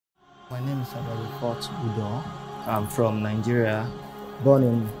My name is Udoh. I'm from Nigeria, born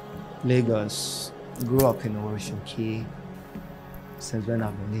in Lagos, grew up in Orishoki since when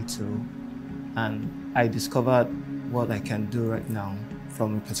I've been little, and I discovered what I can do right now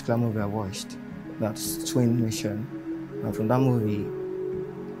from a particular movie I watched, that's Twin Mission. And from that movie,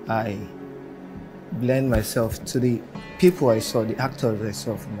 I blend myself to the people I saw, the actors I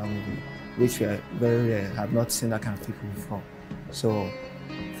saw from that movie, which were very rare. I've not seen that kind of people before. So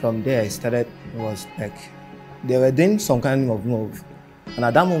from there, I started, was like, they were doing some kind of move. And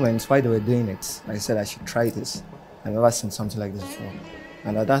at that moment, while they were doing it, I said I should try this. I've never seen something like this before.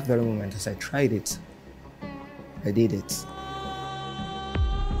 And at that very moment, as I tried it, I did it.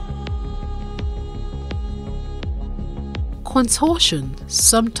 Contortion,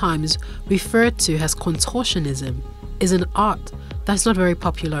 sometimes referred to as contortionism, is an art that's not very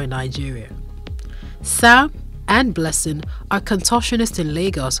popular in Nigeria. Sam and Blessing are contortionists in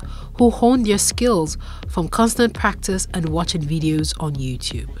Lagos who hone their skills from constant practice and watching videos on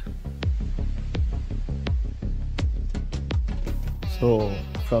YouTube. So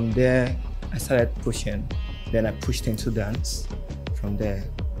from there, I started pushing. Then I pushed into dance from there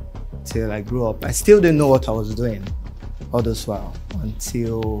till I grew up. I still didn't know what I was doing all this while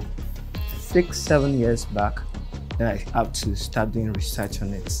until 6-7 years back. Then I had to start doing research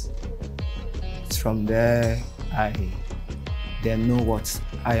on it. From there, I then know what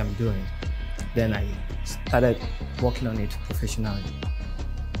I am doing. Then I started working on it professionally,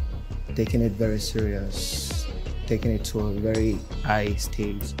 taking it very serious, taking it to a very high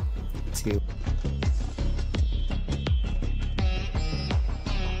stage till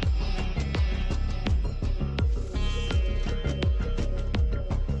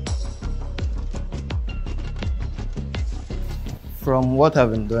from what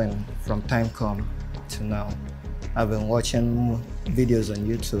I've been doing from time come to now, I've been watching videos on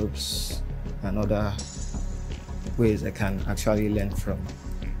YouTube and other ways I can actually learn from.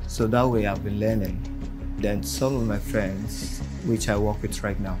 So that way I've been learning. Then some of my friends, which I work with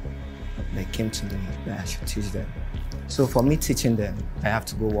right now, they came to me that I should teach them. So for me teaching them, I have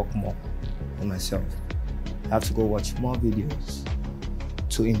to go work more on myself. I have to go watch more videos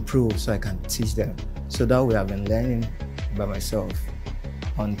to improve so I can teach them. So that way I've been learning by myself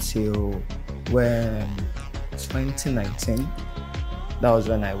until when 2019, that was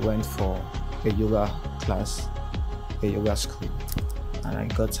when I went for a yoga class, a yoga school, and I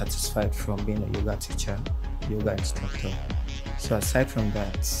got satisfied from being a yoga teacher, yoga instructor. So aside from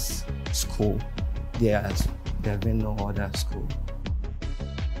that school, there has been no other school.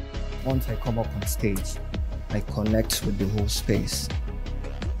 Once I come up on stage, I connect with the whole space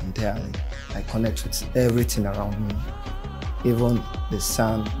entirely. I connect with everything around me, even the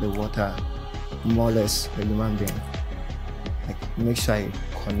sun, the water, more or less a human being. I make sure I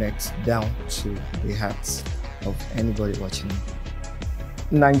connect down to the heart of anybody watching me.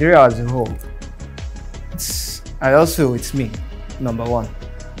 Nigeria as a whole, it's me, number one.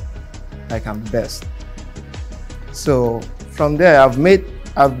 Like I'm best. So from there, I've made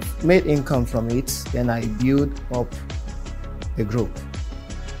income from it. Then I build up a group,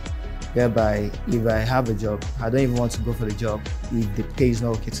 whereby if I have a job, I don't even want to go for the job if the pay is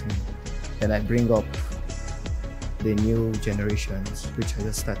not okay to me. Then I bring up the new generations, which are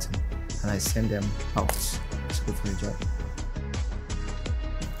just starting, and I send them out to go for the job.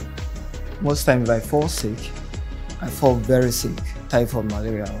 Most times if I fall sick, I fall very sick, typhoid,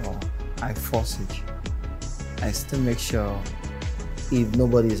 malaria, or I fall sick, I still make sure if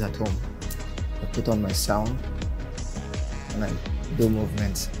nobody is at home, I put on my sound and I do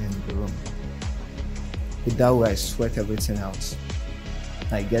movements in the room. With that way I sweat everything out.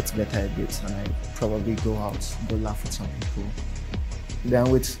 I get better at it and I probably go out, go laugh with some people. Then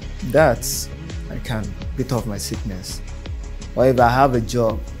with that, I can beat off my sickness. Or if I have a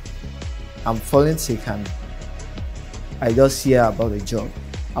job, I'm falling sick and I just hear about the job,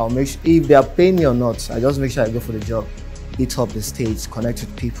 I'll make sure, if they are paying me or not, I just make sure I go for the job, hit up the stage, connect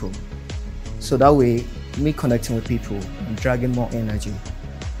with people. So that way, me connecting with people, I'm dragging more energy.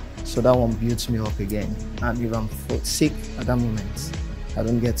 So that one builds me up again. And if I'm sick at that moment, I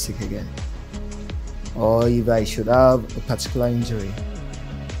don't get sick again. Or if I should have a particular injury,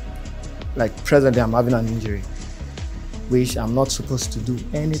 like presently I'm having an injury, which I'm not supposed to do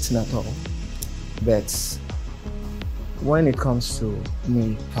anything at all. But when it comes to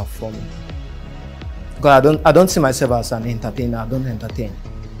me performing, because I don't see myself as an entertainer, I don't entertain.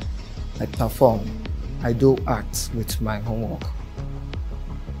 I perform, I do act with my homework.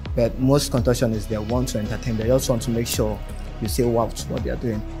 But most contortionists, they want to entertain, they just want to make sure you say wow to what they are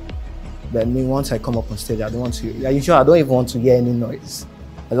doing. But me, once I come up on stage, I don't even want to hear any noise.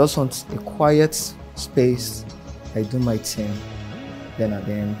 I just want a quiet space. I do my thing. Then at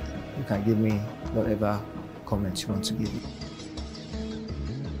the end, you can give me whatever comments you want to give me.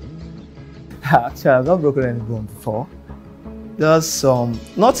 Actually, I've not broken any bone before. Just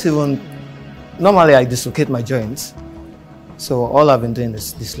not even. Normally, I dislocate my joints. So all I've been doing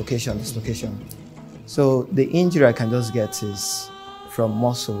is dislocation. So the injury I can just get is from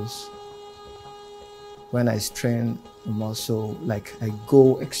muscles. When I strain a muscle, like I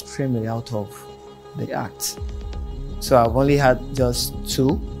go extremely out of the act. So I've only had just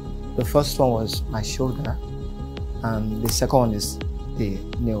 2. The first one was my shoulder, and the second one is the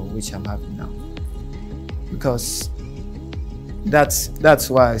knee, which I'm having now. Because that's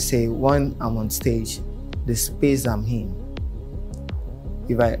why I say when I'm on stage, the space I'm in,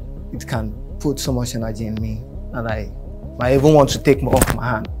 it can put so much energy in me, and I even want to take off my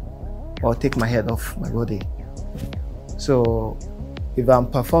hand or take my head off my body. So if I'm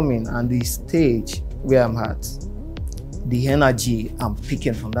performing and the stage where I'm at, the energy I'm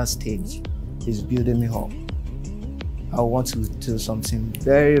picking from that stage is building me up, I want to do something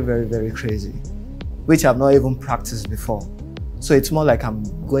very, very, very crazy, which I've not even practiced before. So it's more like I'm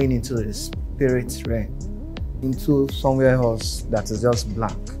going into the spirit realm, into somewhere else that is just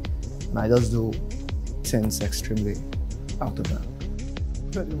blank. And I just do things extremely out of that.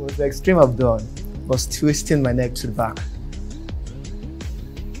 The most extreme I've done was twisting my neck to the back.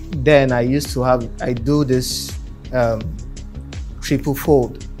 Then I do this triple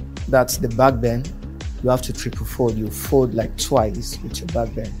fold. That's the back bend. You have to triple fold. You fold like twice with your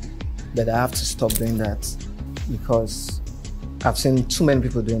back bend. But I have to stop doing that because I've seen too many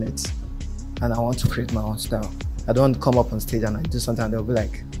people doing it, and I want to create my own style. I don't want to come up on stage and I do something and they'll be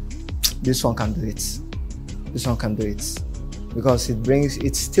like, this one can do it. This one can do it. Because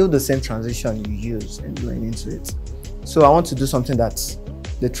it's still the same transition you use and going into it. So I want to do something that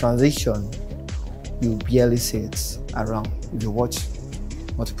the transition, you barely see it around. If you watch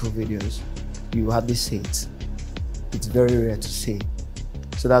multiple videos, you hardly see it. It's very rare to see.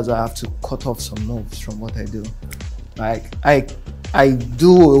 So that's why I have to cut off some moves from what I do. Like I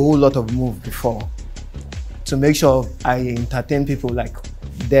do a whole lot of moves before to make sure I entertain people, like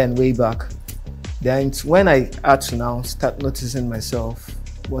then way back. Then when I had to now start noticing myself,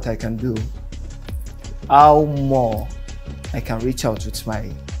 what I can do, how more I can reach out with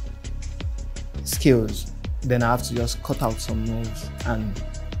my skills, then I have to just cut out some moves and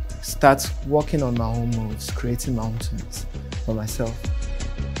start working on my own moves, creating my own things for myself.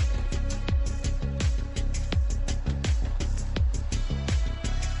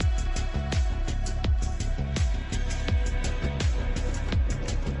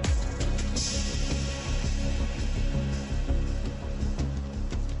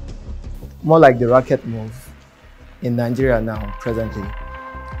 More like the racket move in Nigeria now, presently.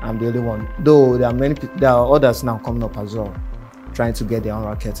 I'm the only one. Though there are others now coming up as well, trying to get their own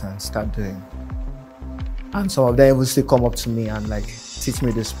racket and start doing. And some of them will still come up to me and like teach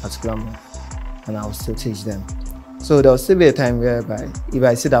me this particular move, and I will still teach them. So there will still be a time whereby if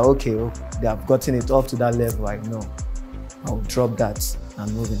I see that okay, they have gotten it up to that level, I know I'll drop that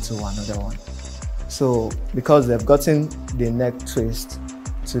and move into another one. So because they've gotten the neck twist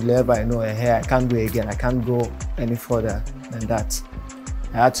to the level I know, hey, I can't do it again, I can't go any further than that.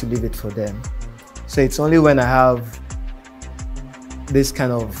 I had to leave it for them. So it's only when I have this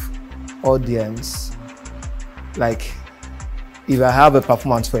kind of audience, like if I have a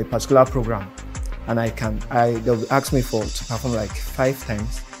performance for a particular program and they'll ask me to perform like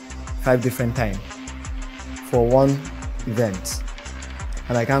 5 different times for one event,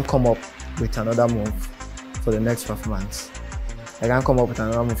 and I can't come up with another move for the next performance. I can't come up with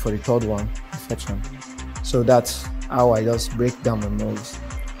another move for the third one, etc. So that's how I just break down my moves.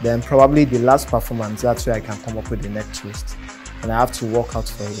 Then probably the last performance, that's where I can come up with the neck twist. And I have to work out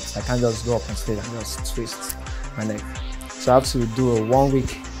for it. I can't just go up on stage and just twist my neck. So I have to do a 1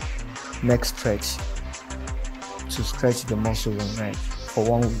 week neck stretch to stretch the muscle in my neck for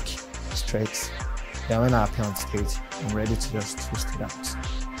 1 week straight. Then when I appear on stage, I'm ready to just twist it out.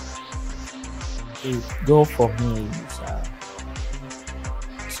 The goal for me is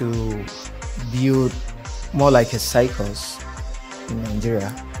to build more like a circus in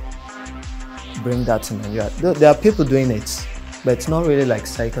Nigeria. Bring that to Nigeria. There are people doing it, but it's not really like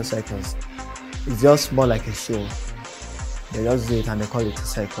circus. It's just more like a show. They just do it and they call it a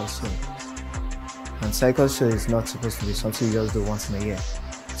circus show. And circus show is not supposed to be something you just do once in a year.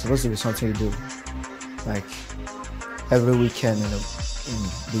 It's supposed to be something you do like every weekend in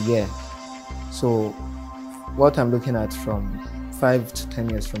the year. So what I'm looking at from 5 to 10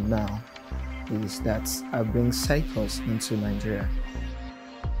 years from now is that I bring circus into Nigeria.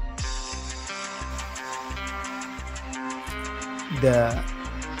 the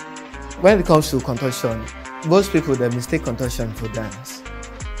when it comes to contortion, most people they mistake contortion for dance.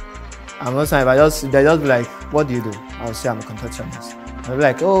 And most times they just be like, what do you do? I'll say I'm a contortionist. I'll be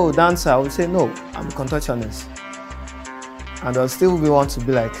like, oh, dancer. I would say no, I'm a contortionist. And they'll still want to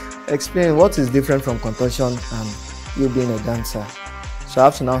be like, explain what is different from contortion and you being a dancer. So I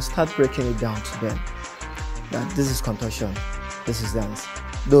have to now start breaking it down to them that this is contortion, this is dance.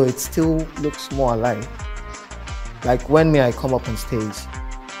 Though it still looks more alike. Like when I come up on stage,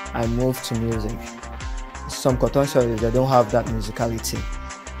 I move to music. Some contortionists, they don't have that musicality.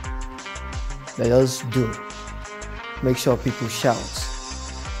 They just do. Make sure people shout.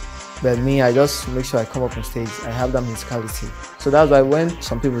 But me, I just make sure I come up on stage, I have that musicality. So that's why when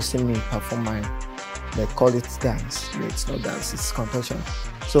some people see me perform mine, they call it dance. It's not dance, it's contortion.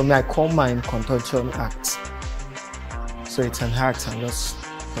 So I call mine contortion act. So it's an act I'm just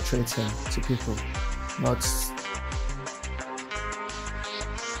portraying to people, not.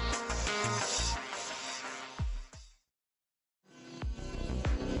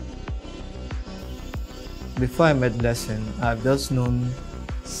 Before I met Blessing, I've just known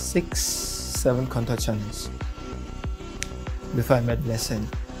 6-7 contortionists. Before I met Blessing,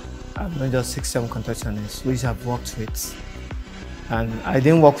 I've known just 6-7 contortionists which I've worked with. And I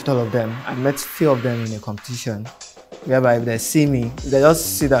didn't work with all of them. I met a few of them in a competition, whereby if they see me, if they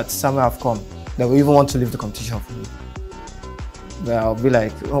just see that somewhere I've come, they will even want to leave the competition for me. But I'll be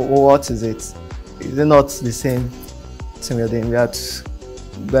like, oh, what is it? Is it not the same thing we're doing?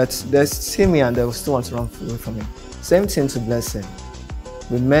 But they see me and they will still want to run away from me. Same thing to Blessing.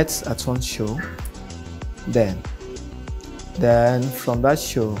 We met at one show. Then from that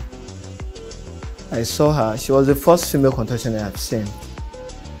show, I saw her. She was the first female contortionist I've seen.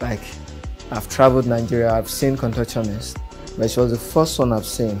 Like, I've traveled Nigeria, I've seen contortionists, but she was the first one I've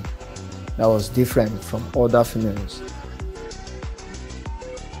seen that was different from other females.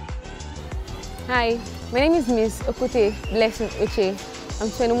 Hi, my name is Miss Okute Blessing Uche. I'm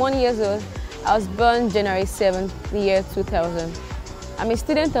 21 years old. I was born January 7th, the year 2000. I'm a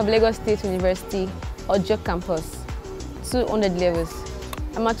student of Lagos State University, Udoh campus, 200 levels.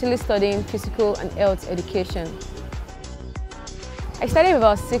 I'm actually studying physical and health education. I started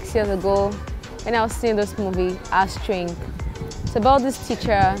about 6 years ago when I was seeing this movie, As Trained. It's about this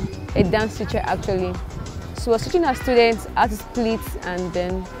teacher, a dance teacher actually. She was teaching her students how to split and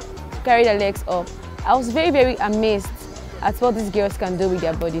then carry their legs up. I was very, very amazed at what these girls can do with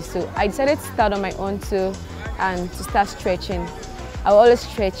their bodies. So I decided to start on my own too and to start stretching. I would always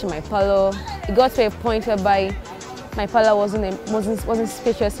stretch in my parlor. It got to a point whereby my parlor wasn't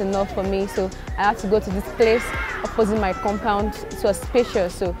spacious enough for me, so I had to go to this place opposite my compound. It was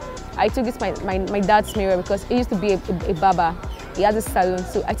spacious, so I took this my dad's mirror because he used to be a barber. He has a salon,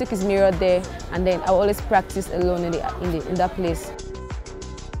 so I took his mirror there, and then I would always practice alone in that place.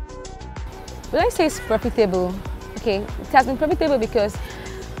 Will I say it's profitable? Okay, it has been profitable because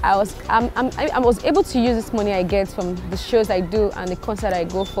I was able to use this money I get from the shows I do and the concert I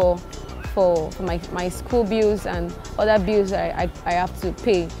go for my school bills and other bills I have to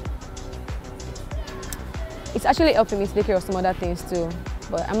pay. It's actually helping me to take care of some other things too,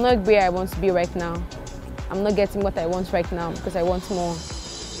 but I'm not where I want to be right now. I'm not getting what I want right now because I want more.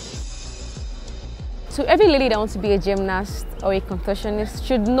 So every lady that wants to be a gymnast or a contortionist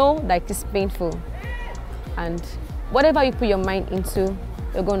should know that it is painful, and whatever you put your mind into,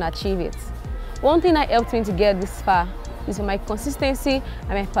 you're going to achieve it. One thing that helped me to get this far is my consistency and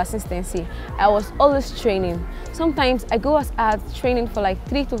my persistency. I was always training. Sometimes I go as hard training for like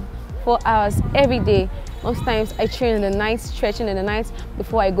 3 to 4 hours every day. Most times I train in the night, stretching in the night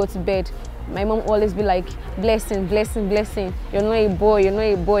before I go to bed. My mom always be like, blessing, blessing, blessing. You're not a boy, you're not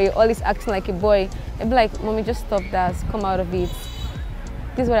a boy, you're always acting like a boy. I'd be like, mommy, just stop that, come out of it.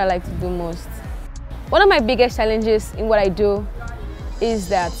 This is what I like to do most. One of my biggest challenges in what I do is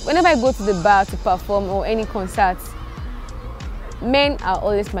that whenever I go to the bar to perform or any concerts, men are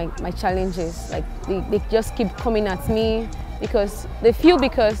always my challenges. Like they just keep coming at me because they feel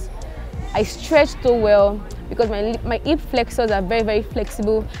because I stretch so well, because my hip flexors are very, very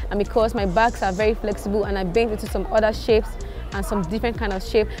flexible, and because my backs are very flexible and I bend into some other shapes and some different kind of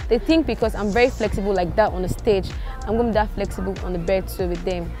shape, they think because I'm very flexible like that on the stage, I'm going to be that flexible on the bed too with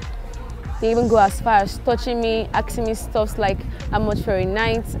them. They even go as far as touching me, asking me stuff like how much for a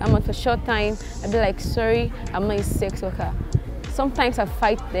night, how much for a short time. I'd be like, sorry, I'm not a sex worker. Sometimes I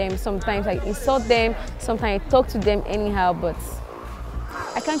fight them, sometimes I insult them, sometimes I talk to them anyhow, but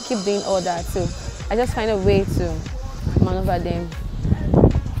I can't keep doing all that, so I just find a way to maneuver them.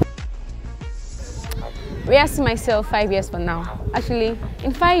 Where I see myself 5 years from now. Actually,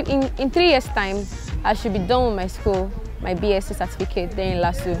 in 3 years' time, I should be done with my school. my BSc certificate there in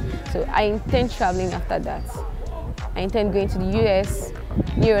LASU. So I intend traveling after that. I intend going to the US,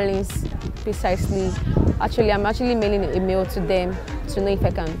 New Orleans, precisely. Actually, I'm actually mailing a mail to them to know if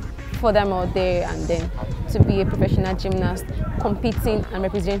I can furthermore there and then to be a professional gymnast, competing and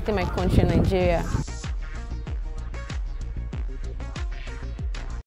representing my country, Nigeria.